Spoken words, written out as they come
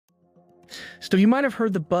So you might have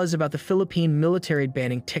heard the buzz about the Philippine military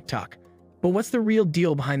banning TikTok. But what's the real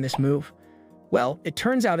deal behind this move? Well, it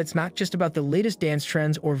turns out it's not just about the latest dance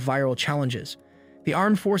trends or viral challenges. The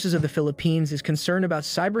Armed Forces of the Philippines is concerned about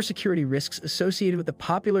cybersecurity risks associated with the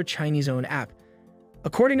popular Chinese-owned app.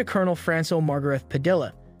 According to Colonel Franco Margareth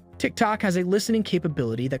Padilla, TikTok has a listening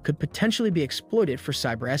capability that could potentially be exploited for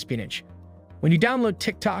cyber espionage. When you download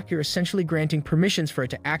TikTok, you're essentially granting permissions for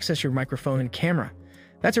it to access your microphone and camera.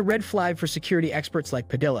 That's a red flag for security experts like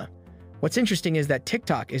Padilla. What's interesting is that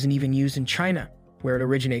TikTok isn't even used in China, where it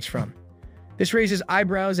originates from. This raises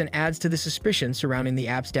eyebrows and adds to the suspicion surrounding the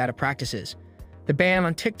app's data practices. The ban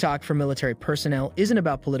on TikTok for military personnel isn't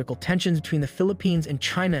about political tensions between the Philippines and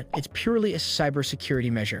China, it's purely a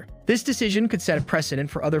cybersecurity measure. This decision could set a precedent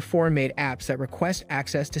for other foreign-made apps that request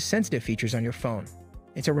access to sensitive features on your phone.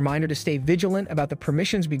 It's a reminder to stay vigilant about the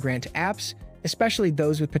permissions we grant to apps, especially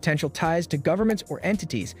those with potential ties to governments or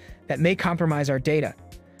entities that may compromise our data.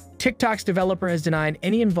 TikTok's developer has denied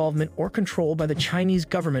any involvement or control by the Chinese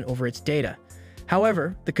government over its data.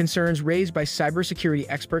 However, the concerns raised by cybersecurity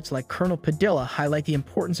experts like Colonel Padilla highlight the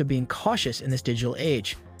importance of being cautious in this digital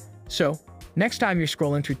age. So, next time you're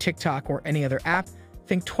scrolling through TikTok or any other app,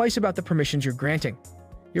 think twice about the permissions you're granting.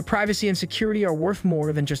 Your privacy and security are worth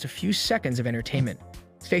more than just a few seconds of entertainment.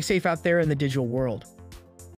 Stay safe out there in the digital world.